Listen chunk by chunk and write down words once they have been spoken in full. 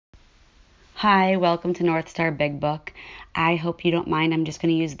Hi, welcome to North Star Big Book. I hope you don't mind. I'm just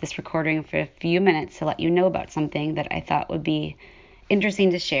going to use this recording for a few minutes to let you know about something that I thought would be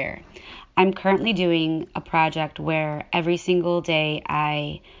interesting to share. I'm currently doing a project where every single day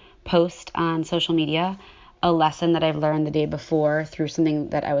I post on social media a lesson that I've learned the day before through something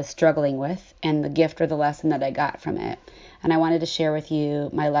that I was struggling with and the gift or the lesson that I got from it. And I wanted to share with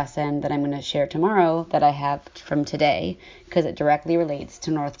you my lesson that I'm going to share tomorrow that I have from today because it directly relates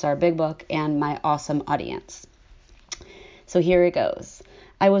to North Star Big Book and my awesome audience. So here it goes.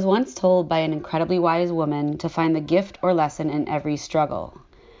 I was once told by an incredibly wise woman to find the gift or lesson in every struggle.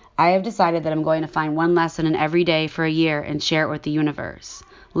 I have decided that I'm going to find one lesson in every day for a year and share it with the universe.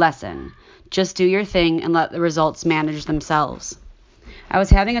 Lesson: just do your thing and let the results manage themselves. I was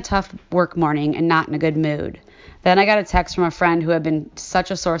having a tough work morning and not in a good mood. Then I got a text from a friend who had been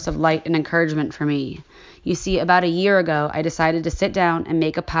such a source of light and encouragement for me. You see, about a year ago, I decided to sit down and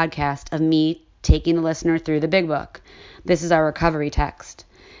make a podcast of me taking the listener through the Big Book. This is our recovery text.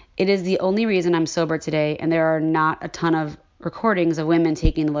 It is the only reason I'm sober today, and there are not a ton of recordings of women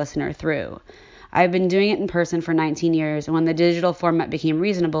taking the listener through. I've been doing it in person for 19 years, and when the digital format became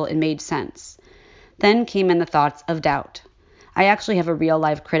reasonable, it made sense. Then came in the thoughts of doubt. I actually have a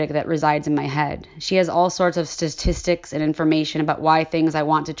real-life critic that resides in my head. She has all sorts of statistics and information about why things I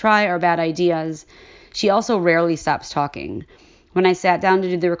want to try are bad ideas. She also rarely stops talking. When I sat down to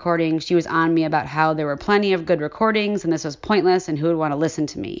do the recording, she was on me about how there were plenty of good recordings and this was pointless and who would want to listen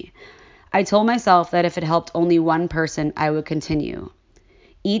to me. I told myself that if it helped only one person, I would continue.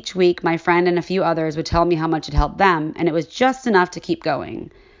 Each week, my friend and a few others would tell me how much it helped them, and it was just enough to keep going.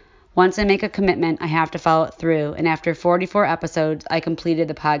 Once I make a commitment, I have to follow it through, and after 44 episodes, I completed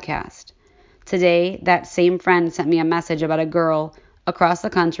the podcast. Today, that same friend sent me a message about a girl across the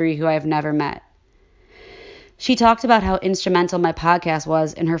country who I have never met. She talked about how instrumental my podcast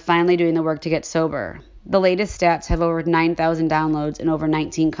was in her finally doing the work to get sober. The latest stats have over 9,000 downloads in over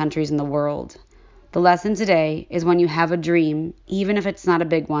 19 countries in the world. The lesson today is when you have a dream, even if it's not a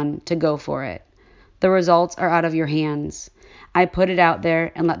big one, to go for it. The results are out of your hands. I put it out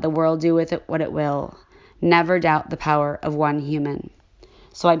there and let the world do with it what it will. Never doubt the power of one human.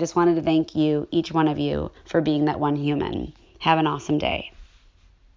 So I just wanted to thank you, each one of you, for being that one human. Have an awesome day.